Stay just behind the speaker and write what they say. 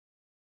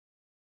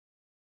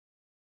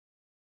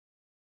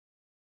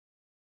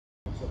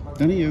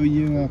Danny,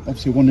 you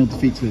obviously 1-0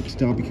 defeat to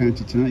Derby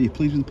County tonight. Are you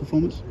pleased with the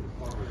performance?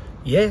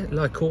 Yeah,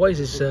 like always,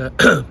 there's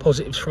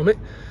positives from it.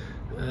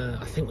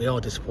 I think we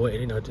are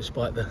disappointed,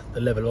 despite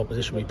the level of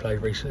opposition we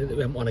played recently, that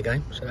we haven't won a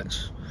game. So that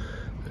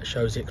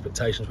shows the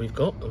expectations we've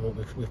got and what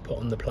we've put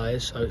on the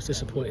players. So it's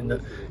disappointing that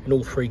in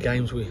all 3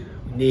 games we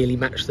nearly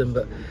matched them,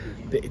 but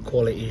a bit of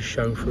quality is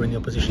shown through in the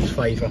opposition's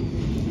favour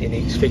in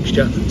each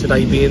fixture.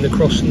 Today being the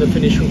cross and the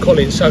finish from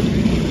Collins. So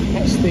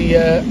that's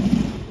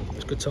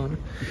that's good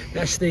timing.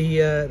 That's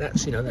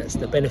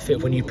the benefit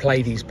of when you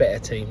play these better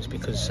teams,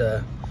 because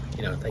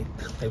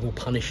they will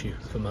punish you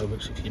for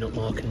moments if you're not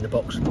marking in the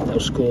box. They'll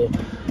score.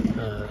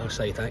 I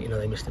say that,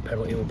 they missed the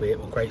penalty, albeit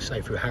a great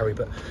save through Harry,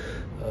 but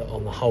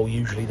on the whole,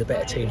 usually the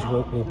better teams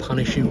will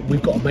punish you.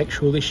 We've got to make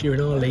sure this year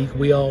in our league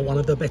we are one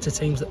of the better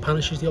teams that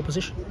punishes the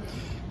opposition.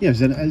 Yeah, is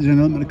there an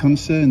element of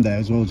concern there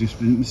as well, just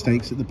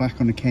mistakes at the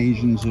back on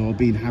occasions or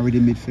being harried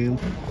in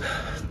midfield?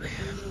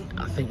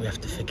 I think we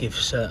have to forgive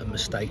certain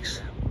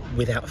mistakes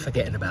without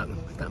forgetting about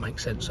them, if that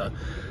makes sense. So,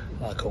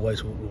 like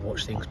always, we'll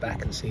watch things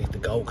back and see if the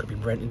goal could have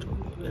been prevented.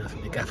 I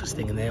think the Gaffer's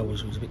thing in there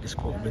was a bit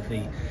disappointing with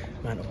the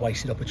amount of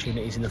wasted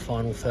opportunities in the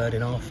final third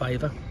in our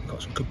favour.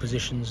 Got some good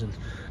positions and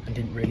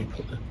didn't really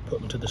put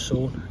them to the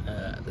sword.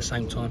 At the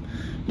same time,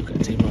 look at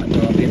a team like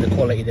Derby and the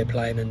quality they're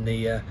playing, and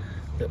the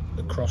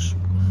cross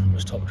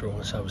was top draw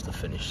and so was the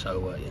finish. So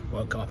we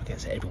won't go up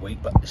against it every week,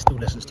 but there's still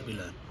lessons to be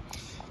learned.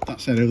 That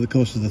said, over the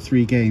course of the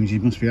 3 games, you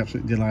must be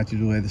absolutely delighted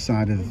with the way the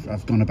side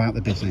have gone about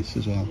the business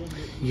as well.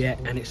 Yeah,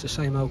 and it's the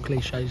same old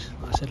cliches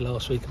I said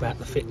last week about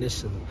the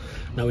fitness and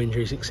no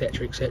injuries,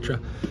 etc.,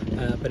 etc.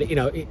 But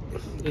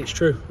it's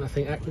true. I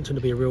think Accrington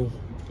will be a real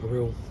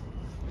more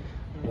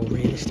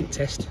realistic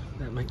test.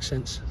 That makes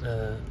sense,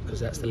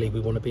 because that's the league we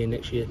want to be in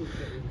next year.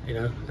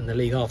 And the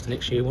league after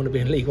next year we want to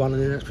be in League One,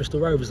 and then that's Bristol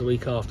Rovers the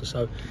week after.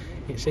 So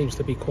it seems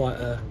to be quite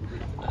a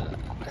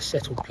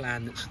settled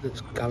plan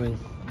that's going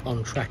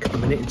on track at the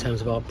minute in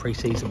terms of our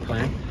pre-season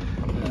plan.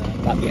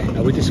 But yeah,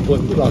 we're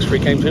disappointed with the last 3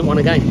 games. We didn't win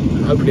a game.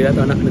 Hopefully that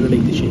don't happen in the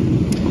league this year.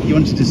 You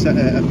wanted to set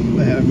a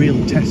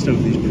real test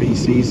over this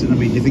pre-season. I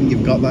mean, do you think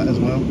you've got that as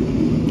well?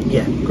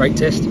 Yeah, great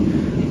test.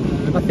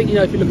 And I think,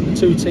 if you look at the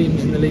 2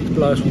 teams in the leagues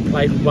below us, we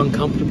played, we won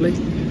comfortably.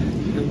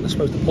 And I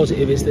suppose the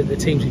positive is that the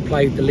teams we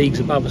played, the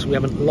leagues above us, we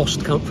haven't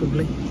lost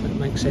comfortably. If that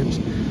makes sense.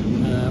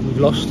 We've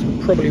lost,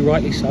 probably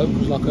rightly so,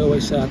 because like I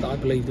always say, I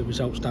believe the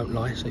results don't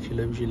lie. So if you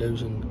lose, you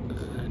lose, and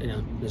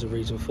there's a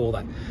reason for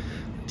that.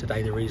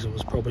 Today the reason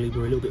was probably we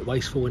were a little bit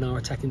wasteful in our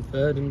attacking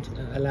third and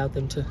allowed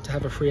them to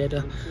have a free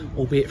header,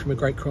 albeit from a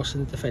great cross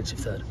in the defensive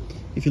third.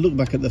 If you look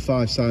back at the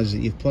 5 sides that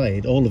you've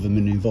played, all of them are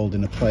involved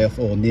in a playoff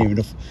or near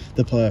enough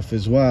the playoff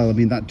as well. I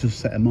mean, that does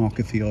set a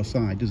marker for your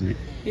side, doesn't it?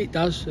 It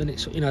does, and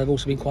it's they've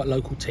also been quite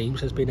local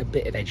teams. There's been a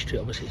bit of edge to it.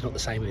 Obviously, it's not the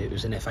same if it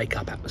was an FA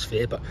Cup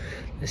atmosphere, but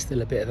there's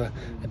still a bit of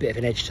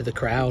an edge to the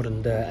crowd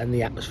and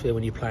the atmosphere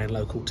when you're playing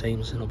local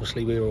teams. And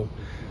obviously, we're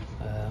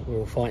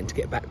all fighting to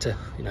get back to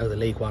the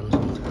League One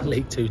and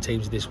League Two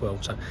teams of this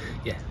world. So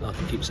yeah, like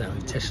I keep saying,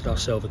 we tested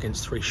ourselves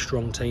against 3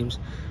 strong teams.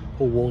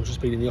 Paul Warren's just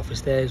been in the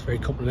office there. It's very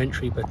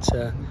complimentary, but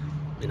they're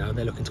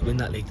looking to win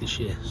that league this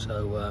year.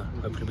 So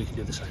hopefully we can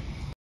do the same.